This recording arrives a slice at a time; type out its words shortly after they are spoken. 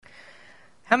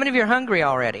How many of you are hungry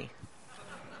already?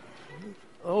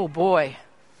 Oh boy.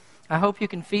 I hope you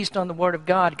can feast on the Word of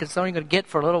God, because it's only going to get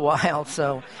for a little while.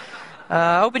 So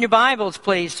open your Bibles,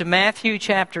 please, to Matthew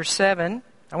chapter 7.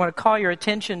 I want to call your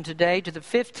attention today to the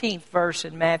 15th verse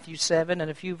in Matthew 7 and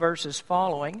a few verses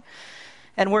following.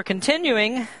 And we're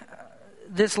continuing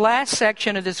this last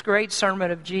section of this great sermon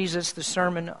of Jesus, the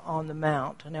Sermon on the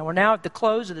Mount. Now, we're now at the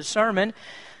close of the sermon.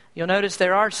 You'll notice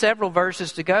there are several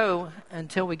verses to go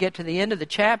until we get to the end of the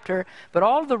chapter, but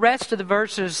all of the rest of the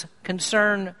verses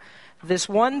concern this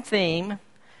one theme,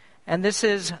 and this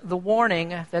is the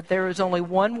warning that there is only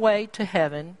one way to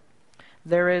heaven.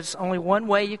 There is only one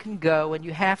way you can go, and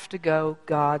you have to go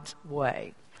God's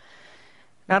way.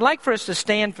 Now, I'd like for us to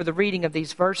stand for the reading of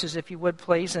these verses, if you would,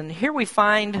 please. And here we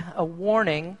find a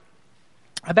warning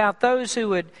about those who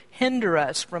would hinder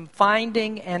us from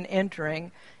finding and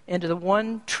entering into the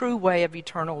one true way of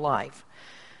eternal life.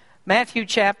 Matthew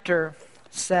chapter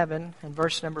 7 and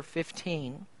verse number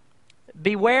 15.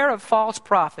 Beware of false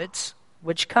prophets,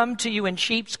 which come to you in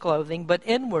sheep's clothing, but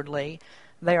inwardly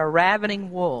they are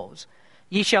ravening wolves.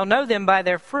 Ye shall know them by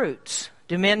their fruits.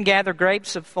 Do men gather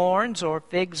grapes of thorns or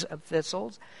figs of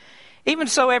thistles? Even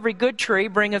so every good tree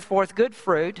bringeth forth good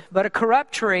fruit, but a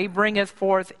corrupt tree bringeth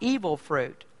forth evil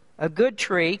fruit. A good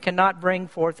tree cannot bring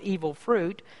forth evil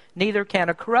fruit, neither can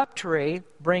a corrupt tree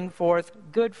bring forth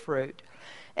good fruit.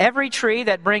 Every tree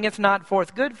that bringeth not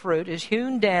forth good fruit is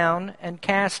hewn down and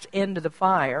cast into the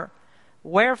fire.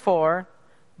 Wherefore,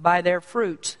 by their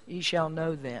fruits ye shall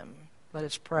know them. Let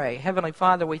us pray. Heavenly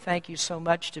Father, we thank you so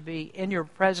much to be in your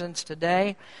presence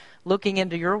today, looking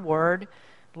into your word.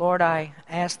 Lord, I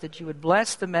ask that you would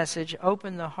bless the message,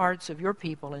 open the hearts of your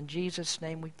people. In Jesus'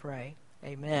 name we pray.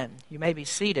 Amen. You may be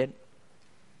seated.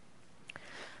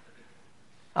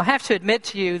 I'll have to admit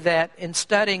to you that in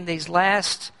studying these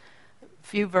last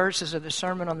few verses of the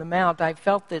Sermon on the Mount, I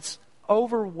felt this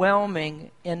overwhelming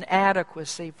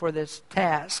inadequacy for this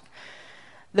task.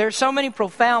 There are so many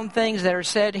profound things that are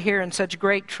said here and such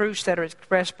great truths that are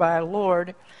expressed by our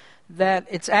Lord that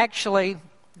it's actually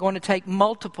going to take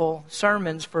multiple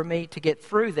sermons for me to get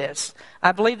through this.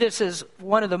 I believe this is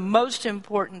one of the most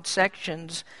important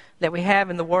sections that we have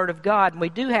in the Word of God, and we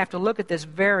do have to look at this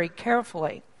very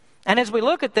carefully. And as we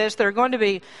look at this, there are going to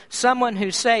be someone who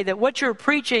say that what you're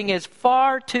preaching is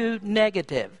far too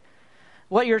negative.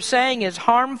 What you're saying is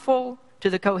harmful to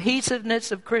the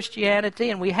cohesiveness of Christianity,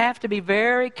 and we have to be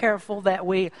very careful that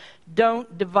we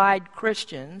don't divide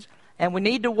Christians, and we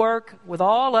need to work with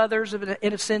all others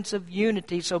in a sense of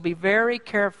unity, so be very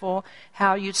careful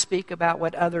how you speak about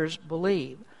what others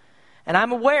believe. And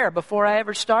I'm aware, before I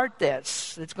ever start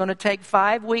this, it's going to take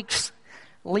 5 weeks,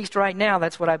 at least right now,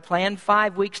 that's what I planned,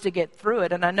 5 weeks to get through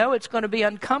it. And I know it's going to be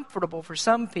uncomfortable for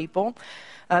some people.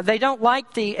 They don't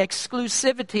like the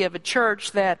exclusivity of a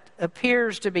church that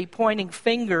appears to be pointing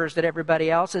fingers at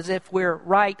everybody else as if we're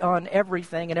right on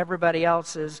everything and everybody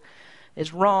else is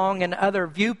wrong, and other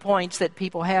viewpoints that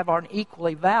people have aren't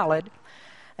equally valid.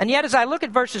 And yet, as I look at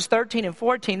verses 13 and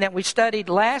 14 that we studied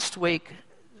last week,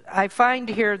 I find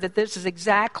here that this is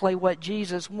exactly what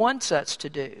Jesus wants us to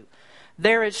do.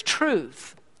 There is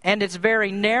truth, and it's very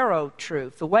narrow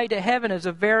truth. The way to heaven is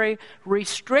a very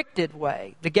restricted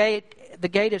way. The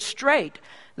gate is straight,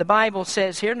 the Bible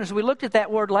says here. And as we looked at that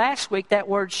word last week, that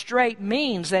word straight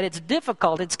means that it's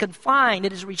difficult, it's confined,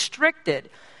 it is restricted.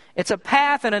 It's a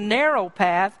path and a narrow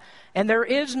path, and there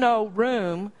is no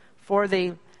room for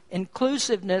the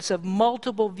inclusiveness of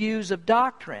multiple views of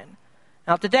doctrine.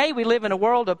 Now, today we live in a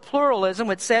world of pluralism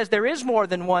which says there is more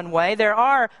than one way. There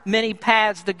are many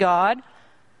paths to God.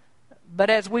 But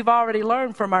as we've already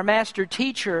learned from our master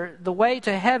teacher, the way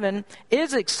to heaven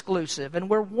is exclusive. And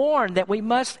we're warned that we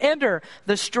must enter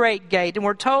the straight gate. And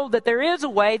we're told that there is a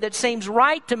way that seems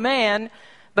right to man,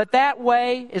 but that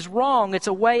way is wrong. It's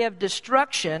a way of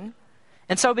destruction.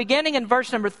 And so beginning in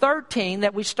verse number 13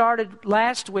 that we started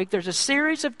last week, there's a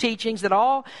series of teachings that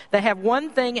have one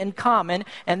thing in common,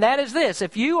 and that is this: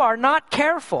 if you are not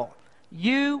careful,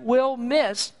 you will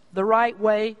miss the right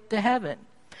way to heaven.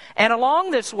 And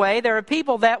along this way, there are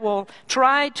people that will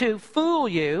try to fool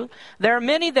you. There are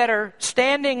many that are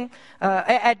standing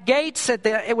at gates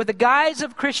with the guise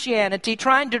of Christianity,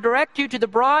 trying to direct you to the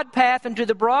broad path and to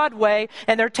the broad way,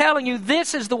 and they're telling you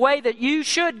this is the way that you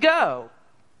should go.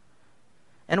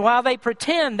 And while they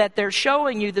pretend that they're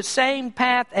showing you the same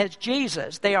path as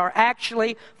Jesus, they are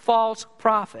actually false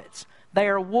prophets. They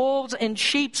are wolves in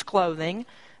sheep's clothing,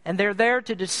 and they're there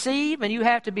to deceive, and you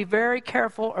have to be very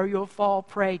careful or you'll fall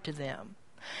prey to them.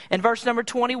 In verse number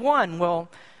 21, we'll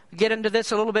get into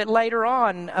this a little bit later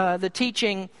on, the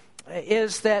teaching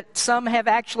is that some have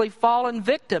actually fallen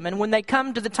victim. And when they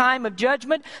come to the time of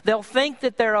judgment, they'll think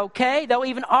that they're okay. They'll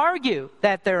even argue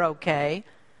that they're okay.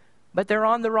 But they're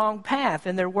on the wrong path,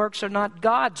 and their works are not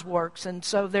God's works, and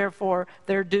so therefore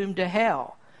they're doomed to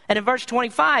hell. And in verse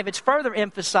 25, it's further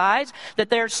emphasized that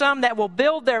there are some that will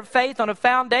build their faith on a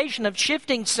foundation of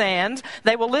shifting sands.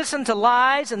 They will listen to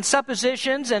lies and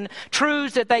suppositions and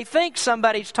truths that they think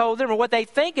somebody's told them or what they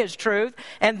think is truth.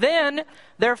 And then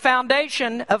their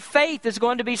foundation of faith is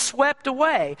going to be swept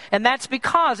away. And that's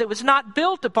because it was not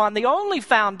built upon the only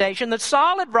foundation, the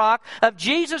solid rock of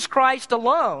Jesus Christ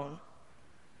alone.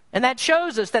 And that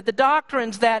shows us that the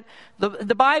doctrines that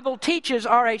the Bible teaches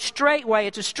are a straight way.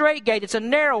 It's a straight gate. It's a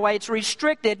narrow way. It's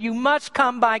restricted. You must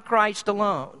come by Christ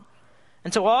alone.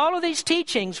 And so all of these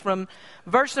teachings from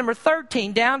verse number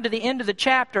 13 down to the end of the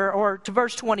chapter, or to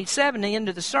verse 27, the end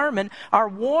of the sermon, are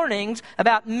warnings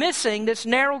about missing this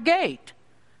narrow gate.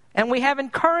 And we have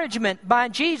encouragement by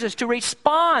Jesus to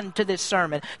respond to this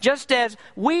sermon. Just as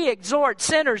we exhort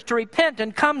sinners to repent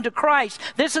and come to Christ,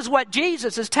 this is what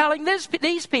Jesus is telling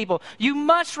these people. You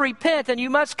must repent and you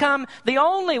must come the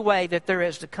only way that there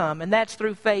is to come, and that's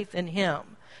through faith in Him.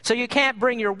 So you can't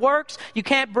bring your works, you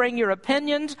can't bring your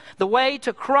opinions. The way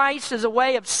to Christ is a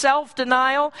way of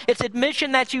self-denial. It's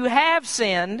admission that you have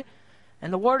sinned,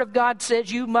 and the Word of God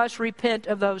says you must repent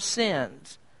of those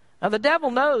sins. Now, the devil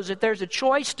knows that there's a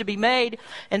choice to be made,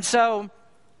 and so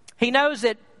he knows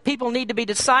that people need to be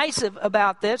decisive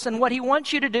about this, and what he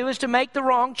wants you to do is to make the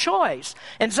wrong choice.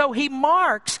 And so he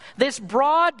marks this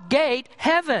broad gate,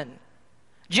 heaven.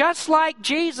 Just like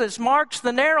Jesus marks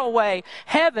the narrow way,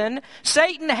 heaven,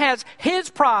 Satan has his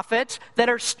prophets that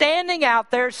are standing out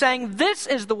there saying, this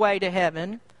is the way to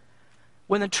heaven,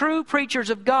 when the true preachers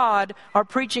of God are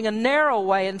preaching a narrow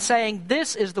way and saying,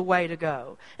 this is the way to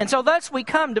go. And so thus we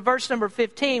come to verse number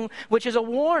 15, which is a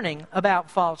warning about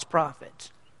false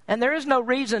prophets. And there is no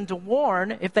reason to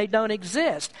warn if they don't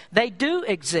exist. They do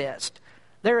exist.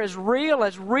 They're as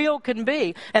real can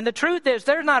be. And the truth is,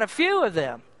 there's not a few of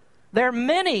them. There are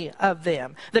many of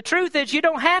them. The truth is, you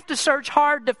don't have to search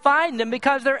hard to find them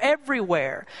because they're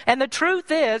everywhere. And the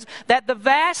truth is that the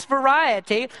vast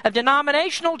variety of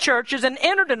denominational churches and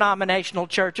interdenominational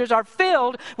churches are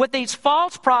filled with these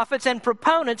false prophets and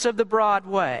proponents of the broad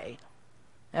way.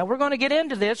 Now, we're going to get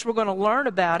into this. We're going to learn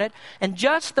about it. And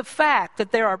just the fact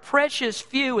that there are precious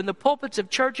few in the pulpits of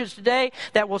churches today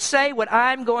that will say what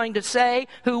I'm going to say,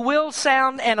 who will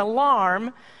sound an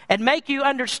alarm and make you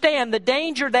understand the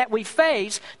danger that we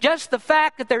face, just the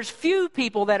fact that there's few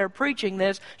people that are preaching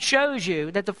this shows you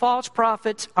that the false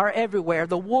prophets are everywhere.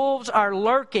 The wolves are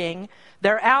lurking.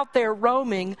 They're out there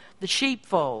roaming the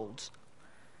sheepfolds.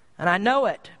 And I know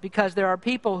it because there are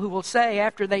people who will say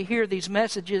after they hear these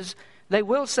messages, they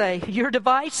will say, you're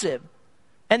divisive.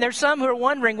 And there's some who are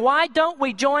wondering, why don't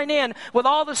we join in with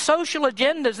all the social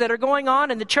agendas that are going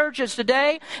on in the churches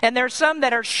today? And there's some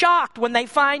that are shocked when they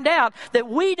find out that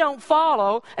we don't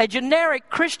follow a generic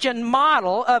Christian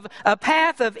model of a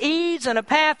path of ease and a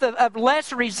path of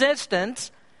less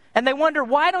resistance. And they wonder,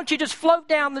 why don't you just float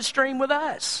down the stream with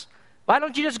us? Why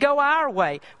don't you just go our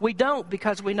way? We don't,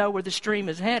 because we know where the stream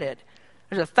is headed.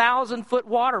 There's a 1,000-foot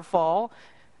waterfall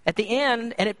at the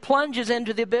end, and it plunges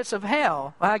into the abyss of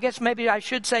hell. Well, I guess maybe I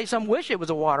should say some wish it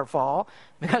was a waterfall,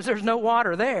 because there's no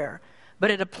water there. But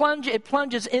it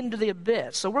plunges into the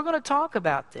abyss. So we're going to talk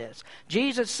about this.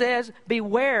 Jesus says,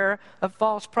 beware of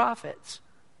false prophets.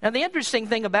 Now, the interesting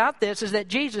thing about this is that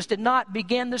Jesus did not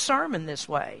begin the sermon this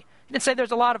way. He didn't say there's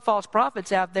a lot of false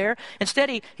prophets out there. Instead,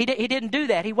 he didn't do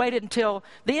that. He waited until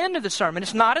the end of the sermon.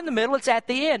 It's not in the middle, it's at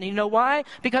the end. You know why?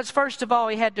 Because first of all,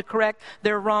 he had to correct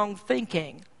their wrong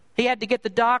thinking. He had to get the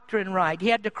doctrine right. He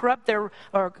had to correct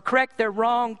their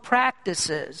wrong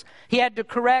practices. He had to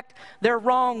correct their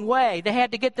wrong way. They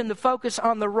had to get them to focus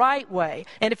on the right way.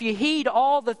 And if you heed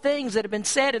all the things that have been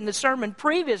said in the sermon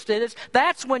previous to this,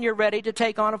 that's when you're ready to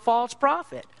take on a false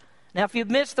prophet. Now, if you've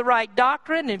missed the right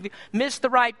doctrine, if you missed the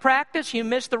right practice, you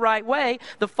missed the right way,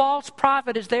 the false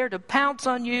prophet is there to pounce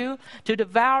on you, to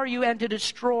devour you, and to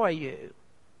destroy you.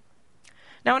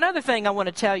 Now, another thing I want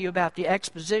to tell you about the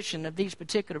exposition of these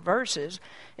particular verses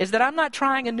is that I'm not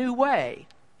trying a new way.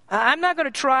 I'm not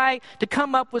going to try to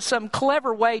come up with some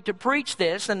clever way to preach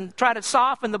this and try to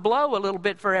soften the blow a little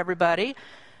bit for everybody.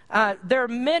 There are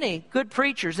many good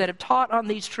preachers that have taught on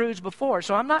these truths before,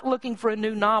 so I'm not looking for a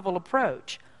new novel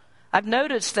approach. I've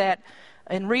noticed that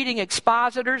in reading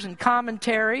expositors and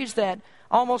commentaries that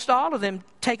almost all of them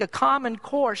take a common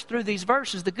course through these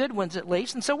verses, the good ones at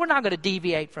least, and so we're not going to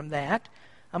deviate from that.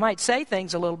 I might say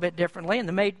things a little bit differently,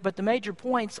 but the major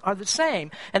points are the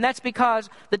same. And that's because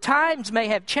the times may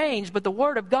have changed, but the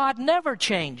Word of God never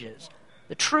changes.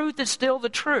 The truth is still the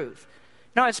truth.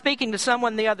 I was speaking to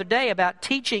someone the other day about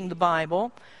teaching the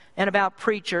Bible and about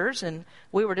preachers, and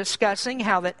we were discussing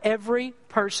how that every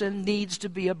person needs to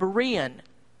be a Berean.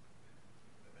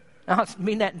 I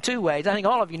mean that in two ways. I think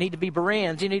all of you need to be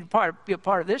Bereans. You need to be a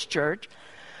part of this church.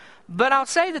 But I'll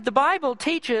say that the Bible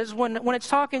teaches, when it's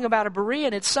talking about a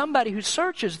Berean, it's somebody who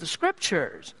searches the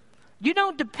Scriptures. You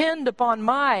don't depend upon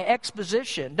my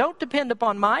exposition. Don't depend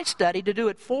upon my study to do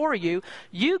it for you.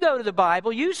 You go to the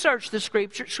Bible, you search the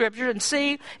Scripture and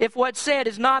see if what's said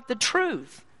is not the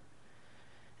truth.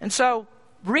 And so,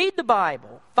 read the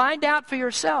Bible. Find out for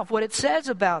yourself what it says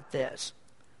about this.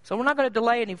 So we're not going to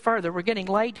delay any further. We're getting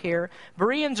late here.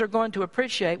 Bereans are going to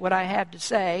appreciate what I have to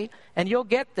say, and you'll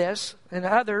get this, and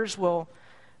others will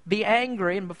be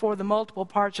angry, and before the multiple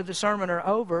parts of the sermon are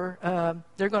over,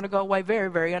 they're going to go away very,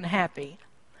 very unhappy.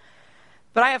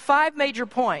 But I have 5 major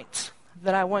points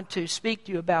that I want to speak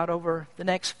to you about over the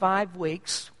next 5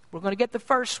 weeks. We're going to get the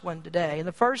first one today, and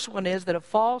the first one is that a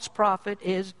false prophet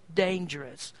is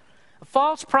dangerous. A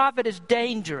false prophet is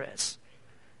dangerous.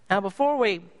 Now, before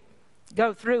we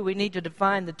go through, we need to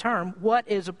define the term. What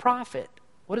is a prophet?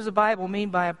 What does the Bible mean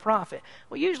by a prophet?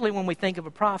 Well, usually when we think of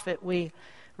a prophet, we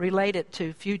relate it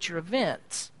to future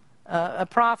events. A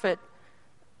prophet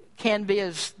can be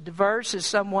as diverse as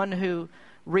someone who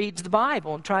reads the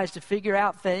Bible and tries to figure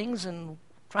out things and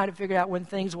try to figure out when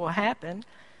things will happen.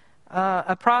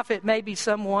 A prophet may be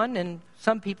someone, in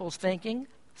some people's thinking,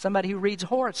 somebody who reads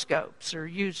horoscopes or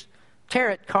uses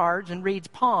tarot cards and reads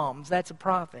palms. That's a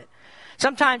prophet.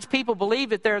 Sometimes people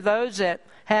believe that there are those that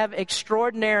have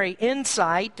extraordinary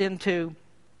insight into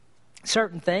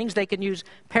certain things. They can use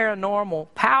paranormal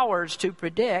powers to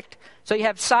predict. So you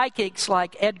have psychics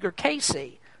like Edgar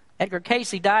Cayce. Edgar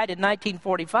Cayce died in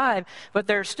 1945, but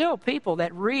there are still people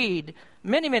that read,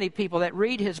 many people that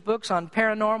read his books on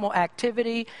paranormal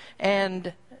activity,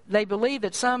 and they believe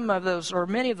that some of those, or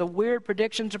many of the weird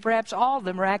predictions, or perhaps all of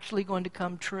them, are actually going to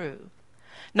come true.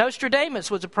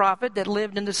 Nostradamus was a prophet that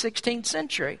lived in the 16th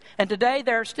century. And today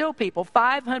there are still people,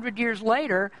 500 years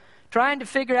later, trying to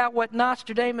figure out what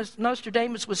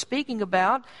Nostradamus was speaking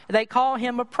about. They call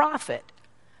him a prophet.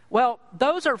 Well,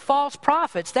 those are false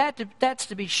prophets, that's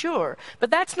to be sure.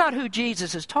 But that's not who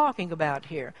Jesus is talking about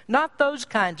here. Not those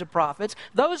kinds of prophets.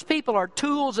 Those people are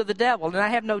tools of the devil, and I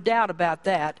have no doubt about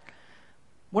that.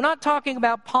 We're not talking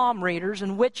about palm readers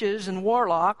and witches and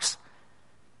warlocks.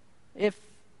 If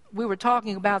we were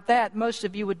talking about that, most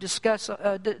of you would dismiss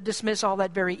all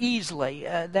that very easily.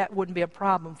 That wouldn't be a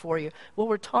problem for you. What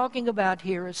we're talking about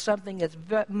here is something that's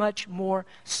much more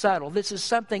subtle. This is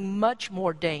something much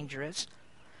more dangerous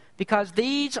because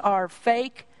these are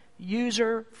fake,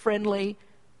 user-friendly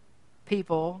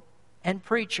people and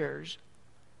preachers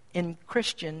in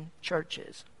Christian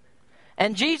churches.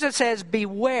 And Jesus says,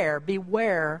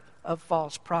 beware of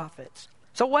false prophets.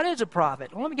 So what is a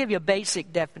prophet? Well, let me give you a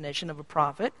basic definition of a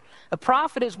prophet. A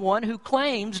prophet is one who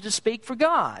claims to speak for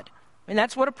God. And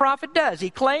that's what a prophet does. He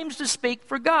claims to speak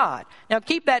for God. Now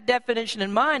keep that definition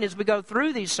in mind as we go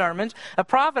through these sermons. A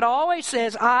prophet always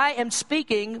says, I am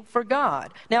speaking for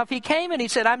God. Now if he came and he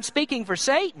said, I'm speaking for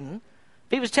Satan,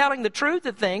 if he was telling the truth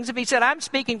of things, if he said, I'm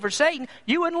speaking for Satan,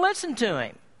 you wouldn't listen to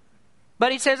him.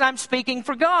 But he says, I'm speaking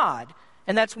for God.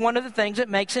 And that's one of the things that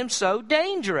makes him so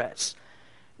dangerous.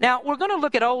 Now, we're going to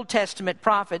look at Old Testament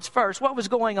prophets first, what was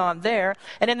going on there.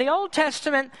 And in the Old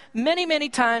Testament, many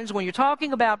times when you're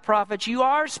talking about prophets, you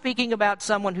are speaking about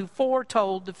someone who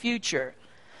foretold the future.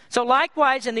 So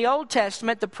likewise, in the Old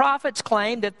Testament, the prophets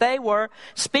claimed that they were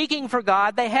speaking for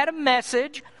God. They had a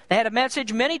message. They had a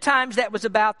message many times that was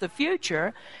about the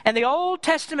future. And the Old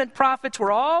Testament prophets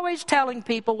were always telling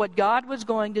people what God was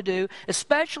going to do,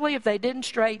 especially if they didn't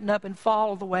straighten up and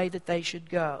follow the way that they should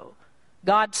go.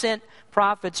 God sent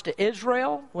prophets to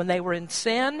Israel when they were in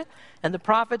sin, and the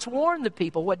prophets warned the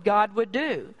people what God would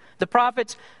do. The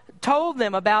prophets told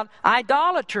them about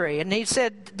idolatry, and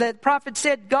the prophet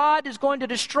said God is going to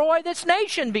destroy this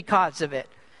nation because of it.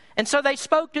 And so they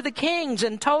spoke to the kings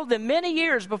and told them many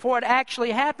years before it actually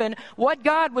happened what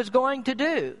God was going to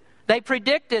do. They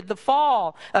predicted the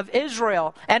fall of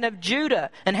Israel and of Judah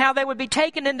and how they would be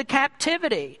taken into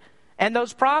captivity. And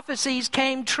those prophecies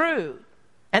came true.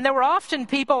 And there were often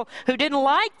people who didn't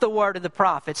like the word of the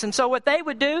prophets. And so what they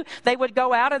would do, they would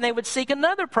go out and they would seek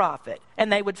another prophet.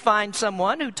 And they would find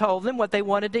someone who told them what they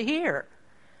wanted to hear.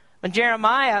 When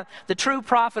Jeremiah, the true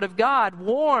prophet of God,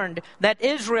 warned that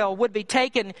Israel would be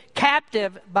taken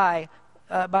captive by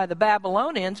by the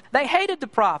Babylonians, they hated the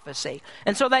prophecy.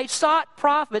 And so they sought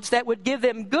prophets that would give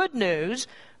them good news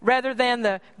rather than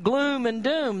the gloom and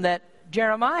doom that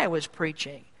Jeremiah was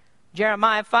preaching.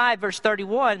 Jeremiah 5, verse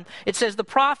 31, it says, the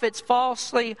prophets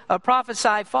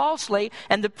prophesy falsely,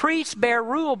 and the priests bear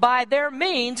rule by their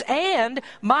means, and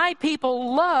my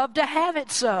people love to have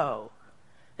it so.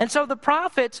 And so the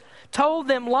prophets told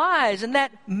them lies, and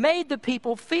that made the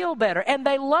people feel better, and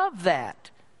they loved that.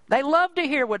 They loved to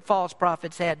hear what false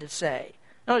prophets had to say.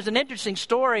 Now, there's an interesting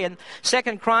story in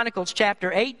 2 Chronicles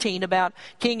chapter 18 about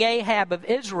King Ahab of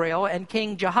Israel and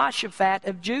King Jehoshaphat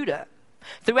of Judah.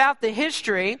 Throughout the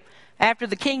history, after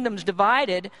the kingdoms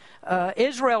divided,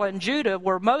 Israel and Judah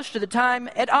were most of the time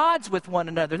at odds with one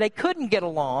another. They couldn't get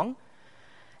along.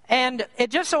 And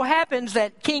it just so happens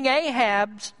that King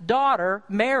Ahab's daughter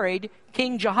married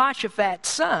King Jehoshaphat's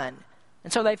son.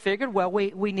 And so they figured, well,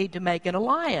 we need to make an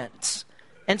alliance.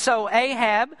 And so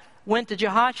Ahab went to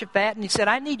Jehoshaphat and he said,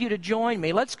 I need you to join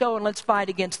me. Let's go and let's fight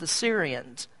against the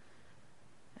Syrians.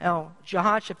 Now,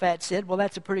 Jehoshaphat said, well,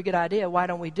 that's a pretty good idea. Why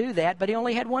don't we do that? But he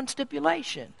only had one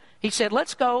stipulation. He said,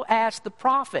 let's go ask the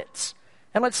prophets,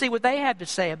 and let's see what they have to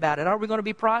say about it. Are we going to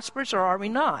be prosperous or are we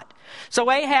not? So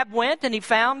Ahab went and he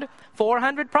found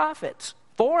 400 prophets,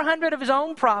 400 of his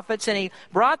own prophets, and he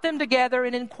brought them together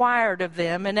and inquired of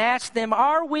them and asked them,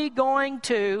 are we going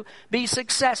to be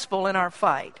successful in our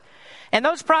fight? And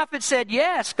those prophets said,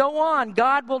 yes, go on.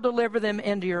 God will deliver them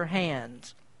into your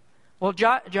hands. Well,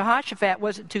 Jehoshaphat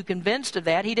wasn't too convinced of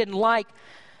that. He didn't like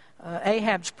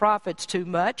Ahab's prophets too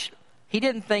much. He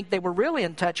didn't think they were really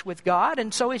in touch with God.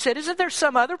 And so he said, isn't there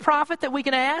some other prophet that we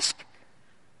can ask?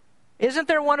 Isn't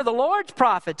there one of the Lord's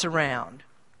prophets around?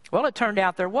 Well, it turned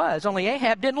out there was. Only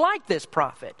Ahab didn't like this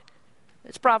prophet.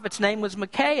 This prophet's name was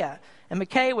Micaiah. And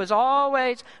Micaiah was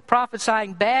always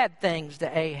prophesying bad things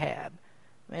to Ahab.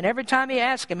 And every time he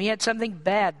asked him, he had something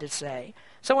bad to say.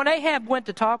 So when Ahab went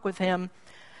to talk with him,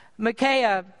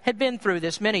 Micaiah had been through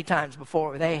this many times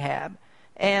before with Ahab.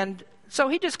 And so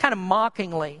he just kind of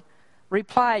mockingly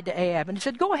replied to Ahab. And he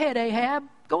said, go ahead, Ahab.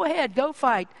 Go ahead. Go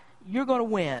fight. You're going to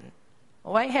win.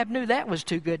 Well, Ahab knew that was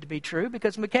too good to be true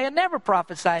because Micaiah never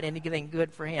prophesied anything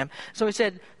good for him. So he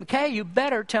said, Micaiah, you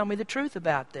better tell me the truth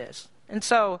about this. And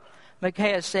so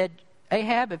Micaiah said,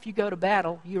 Ahab, if you go to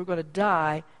battle, you're going to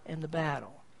die in the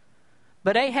battle.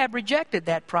 But Ahab rejected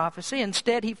that prophecy.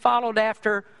 Instead, he followed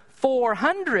after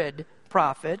 400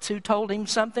 prophets who told him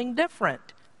something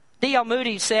different. D.L.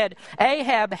 Moody said,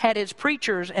 Ahab had his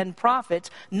preachers and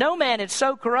prophets. No man is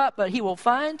so corrupt, but he will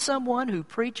find someone who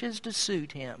preaches to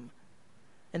suit him.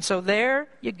 And so there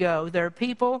you go. There are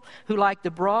people who like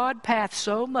the broad path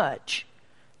so much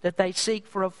that they seek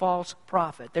for a false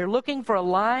prophet. They're looking for a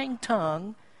lying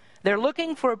tongue. They're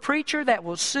looking for a preacher that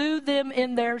will soothe them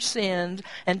in their sins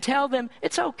and tell them,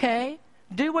 it's okay.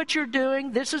 Do what you're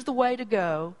doing. This is the way to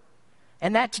go.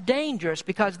 And that's dangerous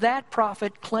because that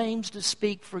prophet claims to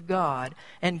speak for God,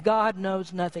 and God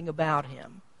knows nothing about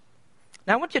him.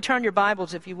 Now I want you to turn your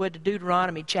Bibles, if you would, to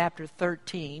Deuteronomy chapter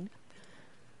 13.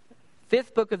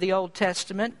 Fifth book of the Old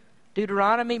Testament.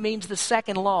 Deuteronomy means the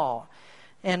second law.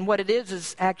 And what it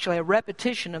is actually a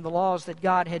repetition of the laws that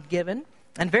God had given.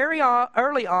 And very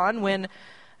early on, when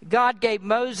God gave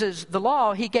Moses the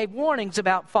law, he gave warnings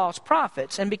about false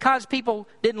prophets. And because people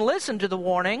didn't listen to the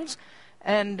warnings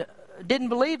and didn't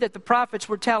believe that the prophets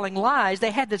were telling lies,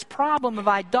 they had this problem of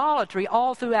idolatry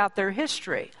all throughout their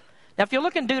history. Now, if you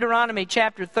look in Deuteronomy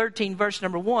chapter 13, verse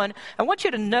number 1, I want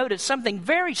you to notice something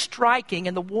very striking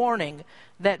in the warning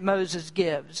that Moses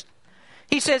gives.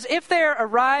 He says, if there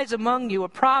arise among you a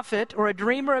prophet or a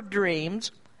dreamer of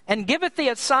dreams, and giveth thee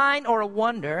a sign or a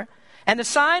wonder, and the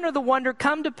sign or the wonder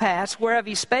come to pass whereof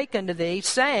he spake unto thee,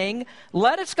 saying,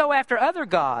 let us go after other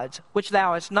gods, which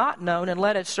thou hast not known, and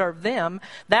let us serve them,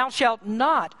 thou shalt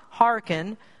not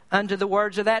hearken unto the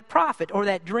words of that prophet or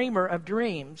that dreamer of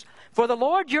dreams. For the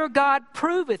Lord your God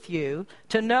proveth you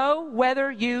to know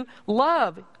whether you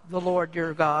love the Lord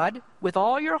your God with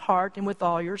all your heart and with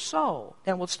all your soul.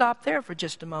 And we'll stop there for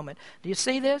just a moment. Do you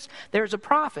see this? There's a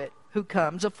prophet who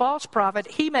comes, a false prophet.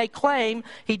 He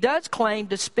does claim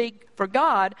to speak for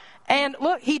God. And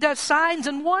look, he does signs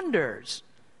and wonders.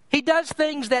 He does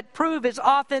things that prove his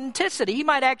authenticity. He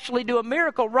might actually do a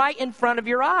miracle right in front of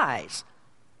your eyes.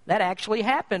 That actually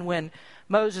happened when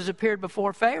Moses appeared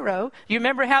before Pharaoh. You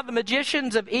remember how the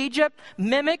magicians of Egypt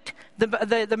mimicked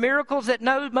the miracles that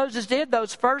Moses did,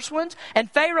 those first ones? And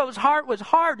Pharaoh's heart was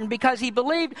hardened because he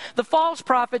believed the false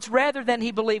prophets rather than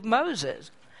he believed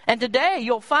Moses. And today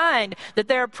you'll find that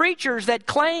there are preachers that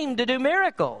claim to do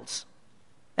miracles.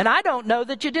 And I don't know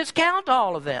that you discount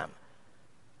all of them.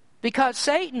 Because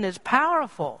Satan is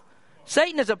powerful.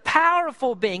 Satan is a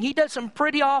powerful being. He does some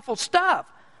pretty awful stuff.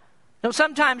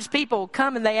 Sometimes people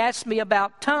come and they ask me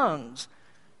about tongues.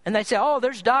 And they say, oh,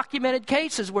 there's documented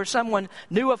cases where someone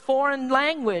knew a foreign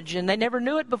language and they never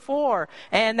knew it before.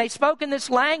 And they spoke in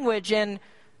this language and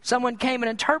someone came and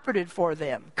interpreted for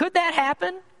them. Could that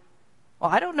happen? Well,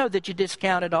 I don't know that you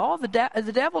discount it all. The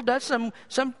devil does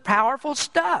some powerful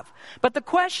stuff. But the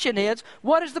question is,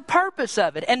 what is the purpose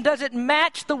of it? And does it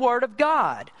match the Word of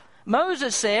God?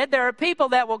 Moses said there are people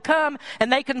that will come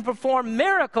and they can perform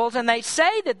miracles and they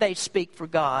say that they speak for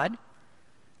God.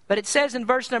 But it says in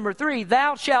verse number 3,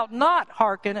 thou shalt not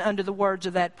hearken unto the words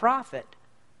of that prophet.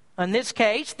 In this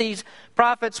case, these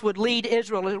prophets would lead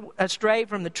Israel astray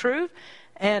from the truth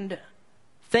and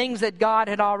things that God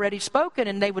had already spoken,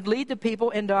 and they would lead the people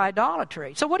into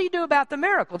idolatry. So what do you do about the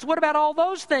miracles? What about all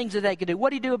those things that they could do? What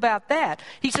do you do about that?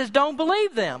 He says, don't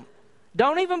believe them.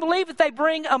 Don't even believe that they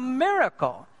bring a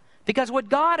miracle. Because what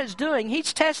God is doing,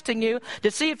 He's testing you to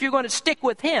see if you're going to stick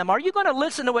with Him. Are you going to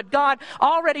listen to what God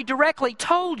already directly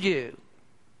told you?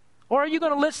 Or are you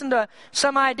going to listen to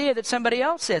some idea that somebody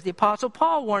else says? The Apostle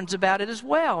Paul warns about it as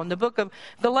well in the book of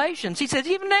Galatians. He says,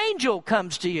 even an angel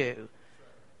comes to you.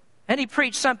 And he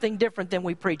preached something different than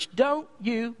we preach. Don't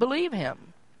you believe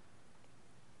him?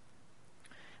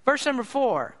 Verse number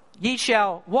 4. Ye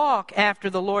shall walk after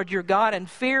the Lord your God and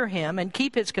fear Him and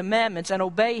keep His commandments and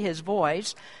obey His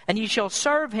voice, and ye shall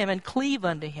serve Him and cleave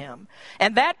unto Him.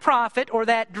 And that prophet or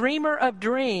that dreamer of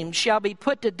dreams shall be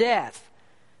put to death,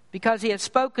 because he hath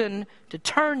spoken to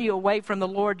turn you away from the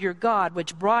Lord your God,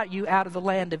 which brought you out of the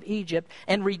land of Egypt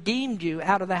and redeemed you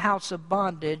out of the house of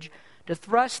bondage, to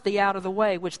thrust thee out of the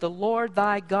way which the Lord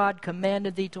thy God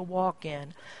commanded thee to walk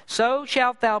in. So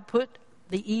shalt thou put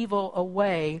the evil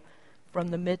away from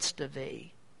the midst of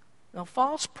thee. Now,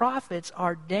 false prophets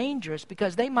are dangerous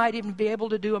because they might even be able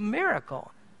to do a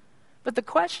miracle. But the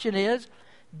question is,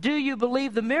 do you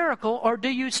believe the miracle or do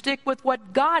you stick with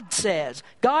what God says?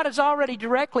 God has already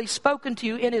directly spoken to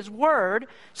you in His Word,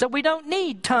 so we don't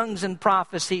need tongues and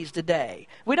prophecies today.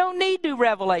 We don't need new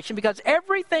revelation because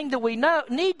everything that we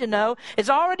need to know has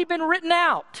already been written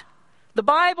out. The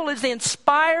Bible is the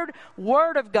inspired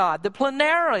Word of God, the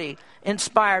plenarily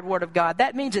inspired Word of God.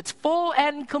 That means it's full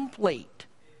and complete.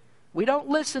 We don't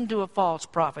listen to a false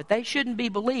prophet. They shouldn't be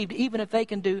believed even if they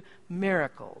can do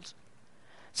miracles.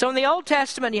 So in the Old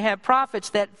Testament, you have prophets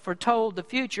that foretold the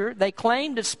future. They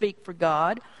claim to speak for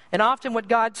God, and often what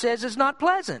God says is not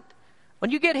pleasant.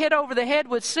 When you get hit over the head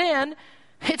with sin,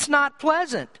 it's not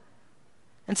pleasant.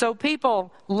 And so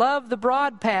people love the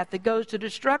broad path that goes to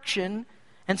destruction,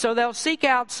 and so they'll seek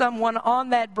out someone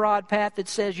on that broad path that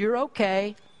says, you're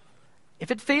okay.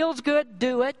 If it feels good,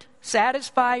 do it.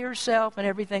 Satisfy yourself, and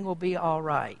everything will be all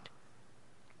right.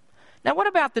 Now, what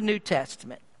about the New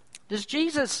Testament? Does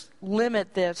Jesus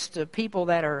limit this to people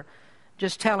that are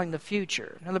just telling the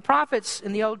future? Now, the prophets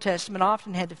in the Old Testament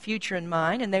often had the future in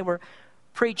mind, and they were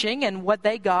preaching, and what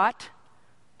they got,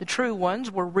 the true ones,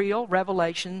 were real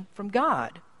revelation from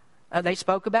God. They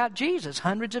spoke about Jesus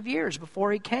hundreds of years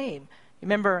before He came.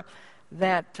 Remember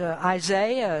that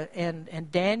Isaiah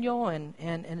and Daniel and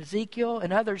Ezekiel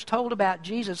and others told about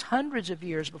Jesus hundreds of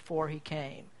years before He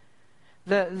came.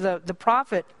 The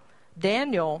prophet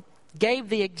Daniel gave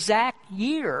the exact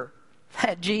year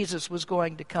that Jesus was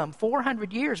going to come,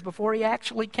 400 years before He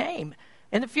actually came.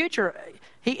 In the future,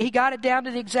 he got it down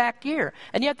to the exact year.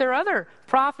 And yet there are other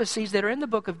prophecies that are in the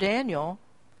book of Daniel,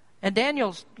 and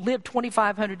Daniel's lived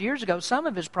 2,500 years ago. Some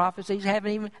of his prophecies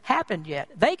haven't even happened yet.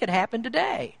 They could happen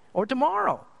today or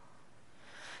tomorrow.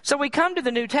 So we come to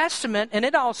the New Testament, and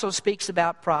it also speaks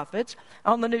about prophets.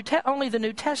 Only the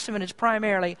New Testament is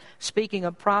primarily speaking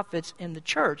of prophets in the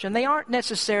church. And they aren't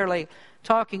necessarily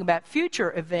talking about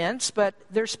future events, but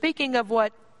they're speaking of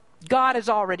what God has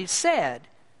already said.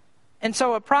 And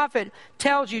so a prophet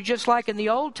tells you, just like in the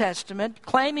Old Testament,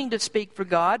 claiming to speak for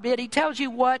God, but he tells you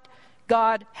what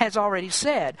God has already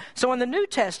said. So in the New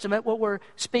Testament, what we're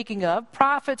speaking of,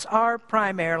 prophets are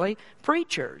primarily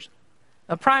preachers.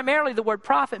 Primarily, the word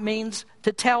prophet means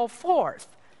to tell forth.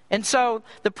 And so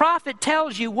the prophet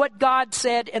tells you what God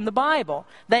said in the Bible.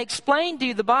 They explain to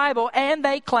you the Bible, and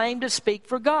they claim to speak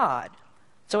for God.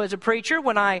 So as a preacher,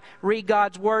 when I read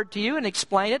God's word to you and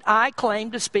explain it, I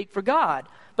claim to speak for God.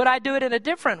 But I do it in a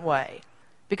different way,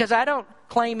 because I don't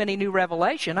claim any new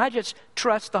revelation. I just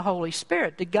trust the Holy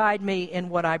Spirit to guide me in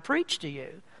what I preach to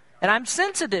you. And I'm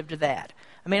sensitive to that.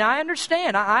 I mean, I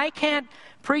understand. I can't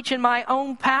preach in my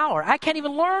own power. I can't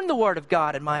even learn the Word of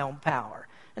God in my own power.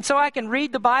 And so I can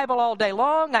read the Bible all day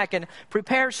long. I can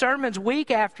prepare sermons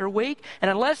week after week. And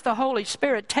unless the Holy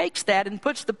Spirit takes that and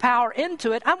puts the power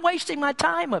into it, I'm wasting my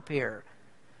time up here.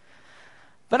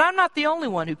 But I'm not the only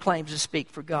one who claims to speak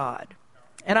for God.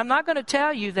 And I'm not going to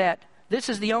tell you that this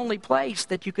is the only place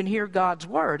that you can hear God's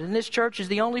word. And this church is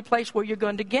the only place where you're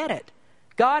going to get it.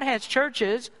 God has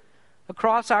churches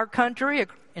across our country,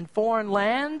 in foreign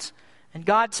lands, and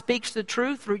God speaks the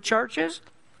truth through churches.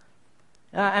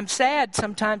 I'm sad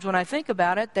sometimes when I think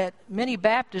about it that many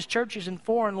Baptist churches in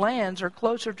foreign lands are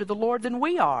closer to the Lord than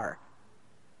we are.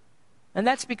 And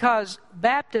that's because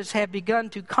Baptists have begun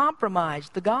to compromise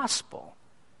the gospel.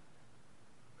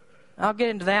 I'll get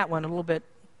into that one a little bit,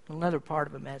 another part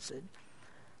of a message.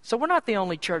 So we're not the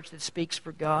only church that speaks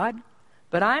for God,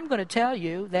 but I'm going to tell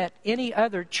you that any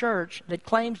other church that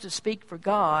claims to speak for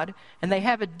God, and they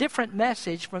have a different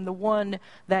message from the one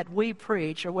that we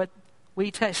preach, or what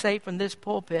we say from this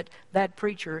pulpit, that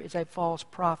preacher is a false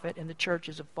prophet and the church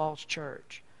is a false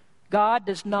church. God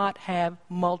does not have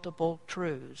multiple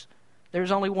truths.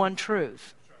 There's only one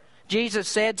truth. Jesus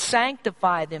said,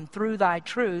 sanctify them through thy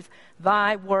truth.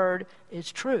 Thy word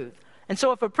is truth. And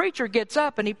so if a preacher gets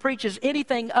up and he preaches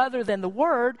anything other than the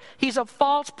word, he's a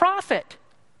false prophet.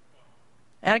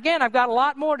 And again, I've got a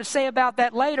lot more to say about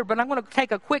that later, but I'm going to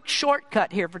take a quick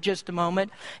shortcut here for just a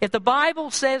moment. If the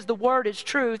Bible says the word is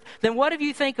truth, then what do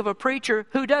you think of a preacher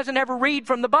who doesn't ever read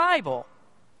from the Bible?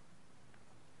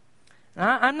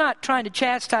 Now, I'm not trying to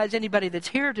chastise anybody that's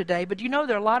here today, but you know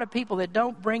there are a lot of people that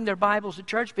don't bring their Bibles to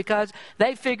church because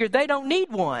they figure they don't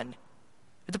need one.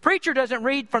 If the preacher doesn't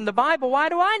read from the Bible, why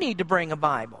do I need to bring a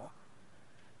Bible?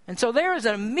 And so there is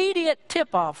an immediate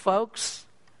tip-off, folks.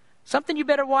 Something you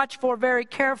better watch for very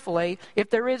carefully. If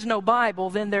there is no Bible,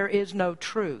 then there is no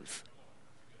truth.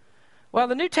 Well,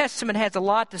 the New Testament has a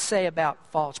lot to say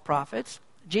about false prophets.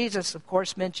 Jesus, of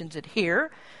course, mentions it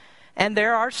here. And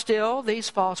there are still these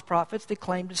false prophets that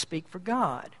claim to speak for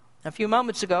God. A few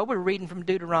moments ago, we were reading from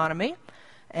Deuteronomy,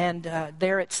 and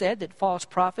there it said that false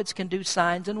prophets can do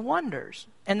signs and wonders.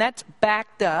 And that's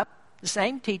backed up, the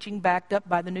same teaching backed up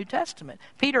by the New Testament.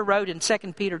 Peter wrote in 2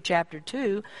 Peter chapter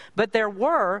 2, but there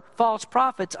were false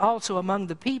prophets also among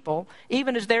the people,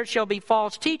 even as there shall be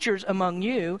false teachers among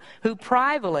you, who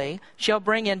privately shall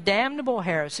bring in damnable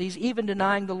heresies, even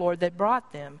denying the Lord that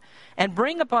brought them, and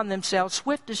bring upon themselves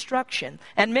swift destruction.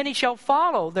 And many shall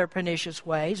follow their pernicious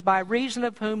ways, by reason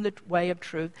of whom the way of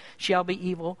truth shall be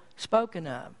evil spoken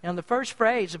of. Now, in the first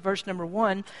phrase of verse number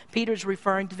 1, Peter's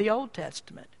referring to the Old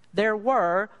Testament. There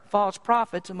were false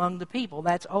prophets among the people.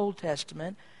 That's Old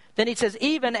Testament. Then he says,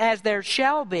 even as there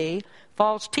shall be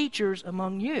false teachers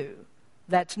among you.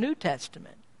 That's New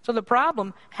Testament. So the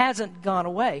problem hasn't gone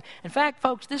away. In fact,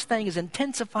 folks, this thing is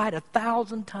intensified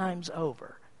 1,000 times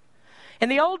over. In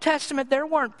the Old Testament, there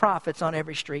weren't prophets on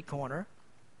every street corner.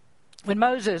 When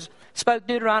Moses spoke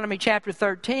Deuteronomy chapter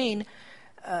 13,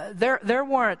 there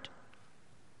weren't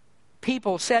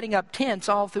people setting up tents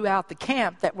all throughout the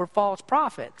camp that were false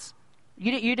prophets.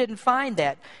 You didn't find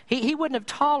that. He wouldn't have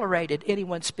tolerated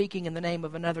anyone speaking in the name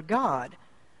of another god.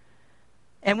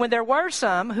 And when there were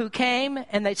some who came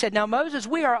and they said, now Moses,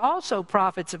 we are also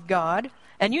prophets of God,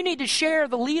 and you need to share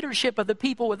the leadership of the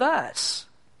people with us.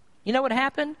 You know what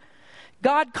happened?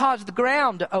 God caused the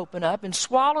ground to open up and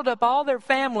swallowed up all their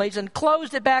families and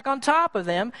closed it back on top of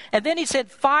them. And then he sent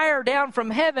fire down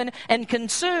from heaven and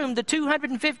consumed the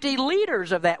 250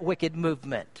 leaders of that wicked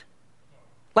movement.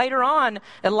 Later on,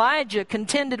 Elijah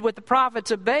contended with the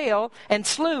prophets of Baal and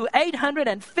slew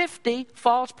 850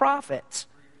 false prophets.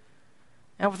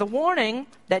 Now, with the warning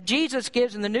that Jesus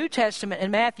gives in the New Testament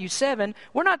in Matthew 7,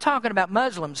 we're not talking about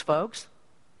Muslims, folks.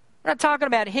 We're not talking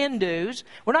about Hindus.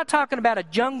 We're not talking about a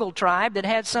jungle tribe that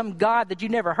has some god that you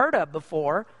never heard of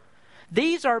before.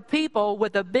 These are people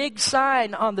with a big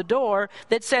sign on the door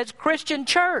that says Christian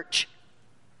Church.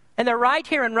 And they're right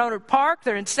here in Rohnert Park.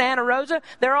 They're in Santa Rosa.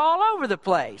 They're all over the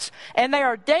place. And they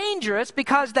are dangerous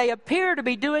because they appear to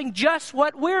be doing just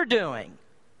what we're doing.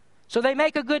 So they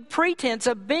make a good pretense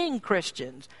of being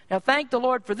Christians. Now, thank the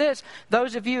Lord for this.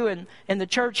 Those of you in the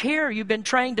church here, you've been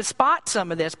trained to spot some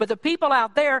of this. But the people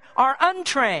out there are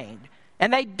untrained,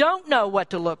 and they don't know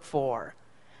what to look for.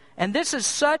 And this is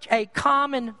such a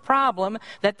common problem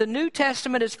that the New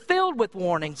Testament is filled with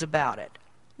warnings about it.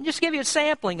 I'll just give you a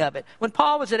sampling of it. When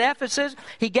Paul was at Ephesus,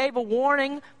 he gave a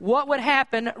warning what would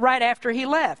happen right after he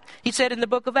left. He said in the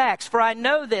book of Acts, for I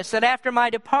know this, that after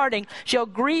my departing shall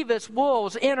grievous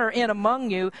wolves enter in among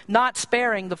you, not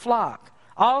sparing the flock.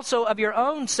 Also of your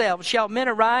own selves shall men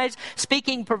arise,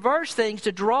 speaking perverse things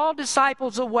to draw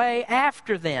disciples away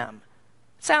after them.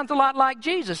 Sounds a lot like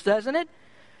Jesus, doesn't it?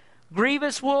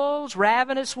 Grievous wolves,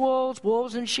 ravenous wolves,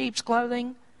 wolves in sheep's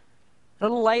clothing. A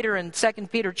little later in 2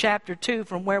 Peter chapter 2,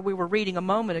 from where we were reading a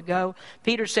moment ago,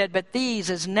 Peter said, "But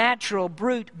these, as natural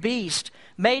brute beasts,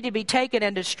 made to be taken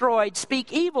and destroyed,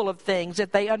 speak evil of things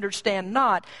that they understand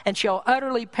not, and shall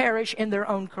utterly perish in their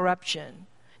own corruption."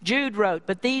 Jude wrote,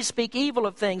 "But these speak evil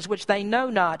of things which they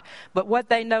know not, but what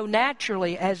they know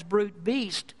naturally as brute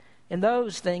beasts, in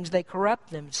those things they corrupt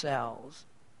themselves."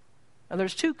 Now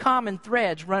there's two common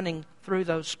threads running through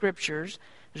those scriptures.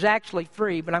 There's actually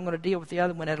three, but I'm going to deal with the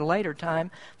other one at a later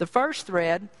time. The first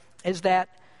thread is that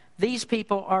these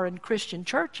people are in Christian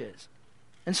churches.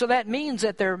 And so that means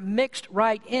that they're mixed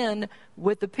right in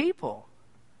with the people.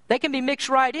 They can be mixed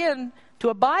right in to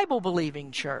a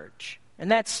Bible-believing church. And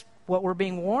that's what we're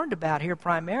being warned about here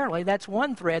primarily. That's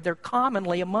one thread. They're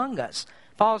commonly among us.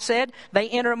 Paul said, "They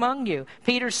enter among you."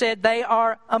 Peter said, "They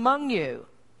are among you."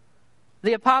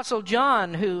 The Apostle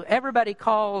John, who everybody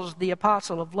calls the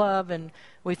Apostle of Love and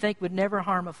we think would never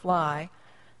harm a fly,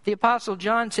 the Apostle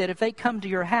John said, if they come to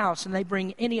your house and they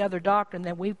bring any other doctrine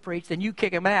than we preach, then you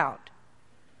kick them out.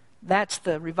 That's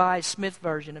the Revised Smith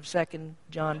version of 2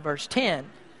 John verse 10.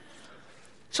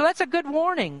 So that's a good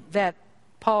warning that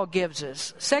Paul gives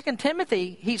us. 2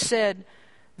 Timothy, he said,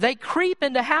 they creep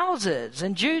into houses.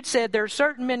 And Jude said there are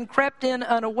certain men crept in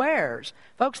unawares.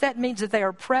 Folks, that means that they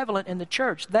are prevalent in the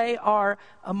church. They are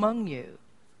among you.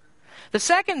 The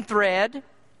second thread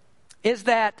is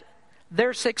that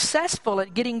they're successful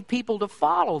at getting people to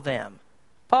follow them.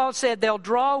 Paul said they'll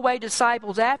draw away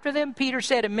disciples after them. Peter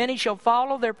said, "And many shall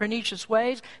follow their pernicious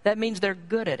ways." That means they're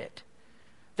good at it.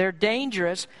 They're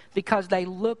dangerous because they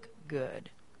look good.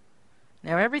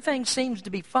 Now, everything seems to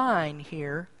be fine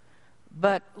here,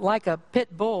 but like a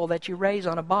pit bull that you raise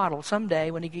on a bottle, someday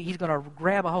when he's going to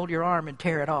grab a hold of your arm and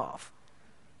tear it off.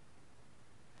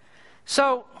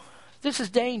 So, this is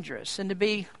dangerous, and to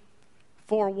be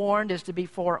forewarned is to be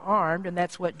forearmed, and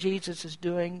that's what Jesus is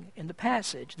doing in the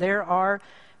passage. There are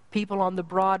people on the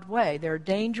broad way. There are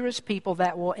dangerous people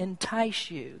that will entice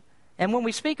you. And when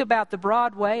we speak about the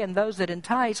broad way and those that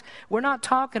entice, we're not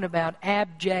talking about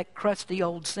abject, crusty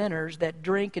old sinners that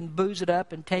drink and booze it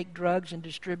up and take drugs and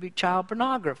distribute child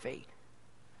pornography.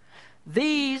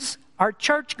 These are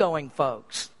church-going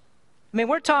folks. I mean,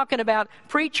 we're talking about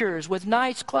preachers with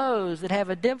nice clothes that have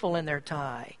a dimple in their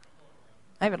tie.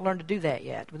 I haven't learned to do that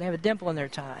yet, but they have a dimple in their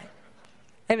tie.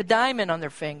 They have a diamond on their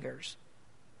fingers.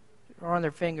 Or on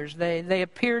their fingers. They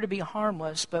appear to be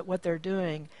harmless, but what they're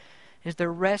doing is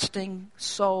they're wresting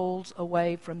souls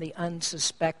away from the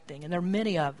unsuspecting. And there are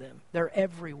many of them. They're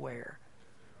everywhere.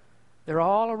 They're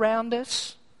all around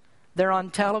us. They're on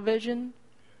television.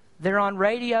 They're on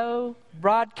radio,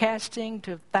 broadcasting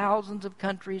to thousands of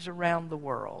countries around the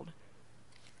world.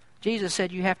 Jesus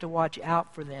said you have to watch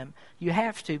out for them. You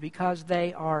have to, because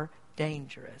they are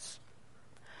dangerous.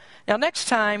 Now, next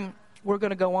time, we're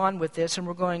going to go on with this, and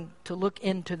we're going to look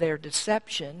into their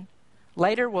deception.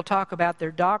 Later, we'll talk about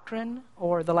their doctrine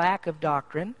or the lack of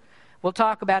doctrine. We'll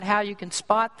talk about how you can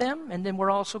spot them, and then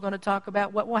we're also going to talk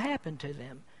about what will happen to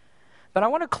them. But I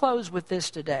want to close with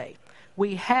this today.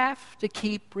 We have to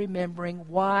keep remembering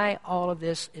why all of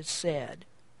this is said.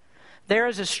 There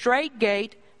is a straight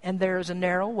gate and there is a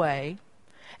narrow way,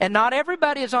 and not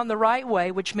everybody is on the right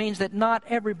way, which means that not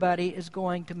everybody is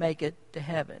going to make it to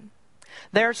heaven.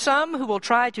 There are some who will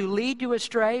try to lead you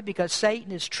astray because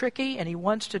Satan is tricky and he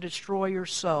wants to destroy your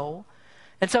soul.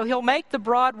 And so he'll make the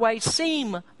broad way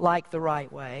seem like the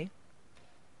right way,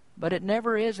 but it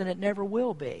never is and it never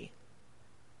will be.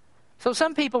 So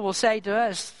some people will say to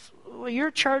us, well, your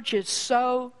church is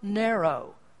so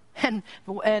narrow.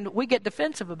 And we get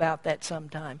defensive about that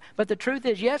sometime. But the truth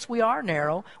is, yes, we are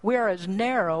narrow. We are as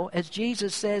narrow as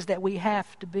Jesus says that we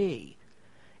have to be.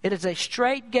 It is a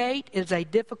straight gate. It is a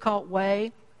difficult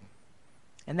way.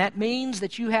 And that means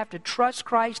that you have to trust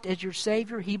Christ as your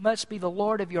Savior. He must be the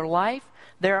Lord of your life.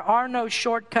 There are no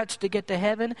shortcuts to get to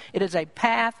heaven. It is a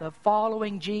path of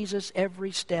following Jesus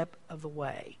every step of the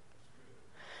way.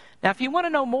 Now, if you want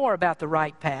to know more about the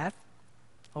right path,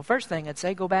 well, first thing I'd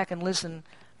say, go back and listen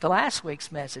to last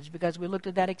week's message, because we looked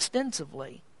at that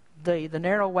extensively, the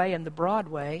narrow way and the broad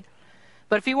way.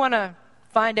 But if you want to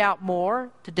find out more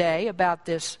today about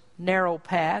this narrow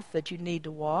path that you need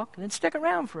to walk, then stick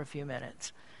around for a few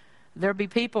minutes. There'll be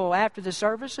people after the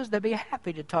services, they'll be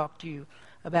happy to talk to you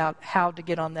about how to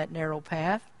get on that narrow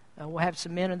path. We'll have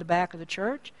some men in the back of the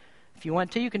church. If you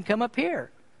want to, you can come up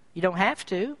here. You don't have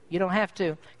to. You don't have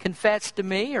to confess to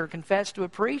me or confess to a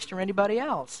priest or anybody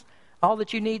else. All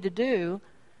that you need to do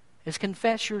is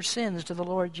confess your sins to the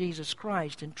Lord Jesus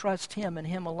Christ and trust Him and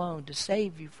Him alone to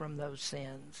save you from those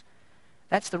sins.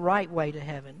 That's the right way to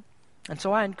heaven. And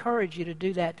so I encourage you to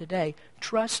do that today.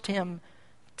 Trust Him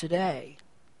today.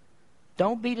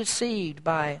 Don't be deceived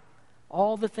by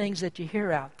all the things that you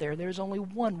hear out there. There's only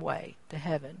one way to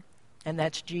heaven, and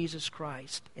that's Jesus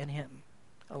Christ and Him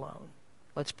alone.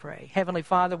 Let's pray. Heavenly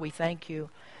Father, we thank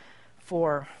you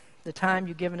for the time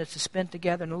you've given us to spend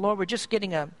together. And Lord, we're just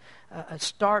getting a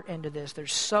start into this.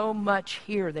 There's so much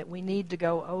here that we need to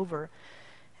go over.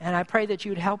 And I pray that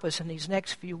you'd help us in these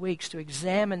next few weeks to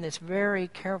examine this very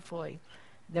carefully,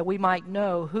 that we might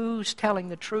know who's telling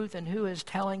the truth and who is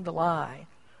telling the lie.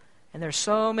 And there's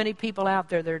so many people out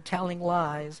there that are telling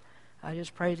lies. I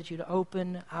just pray that you'd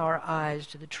open our eyes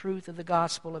to the truth of the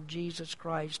gospel of Jesus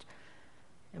Christ,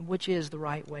 and which is the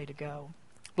right way to go.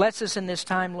 Bless us in this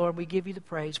time, Lord. We give you the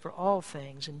praise for all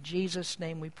things. In Jesus'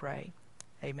 name we pray.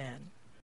 Amen.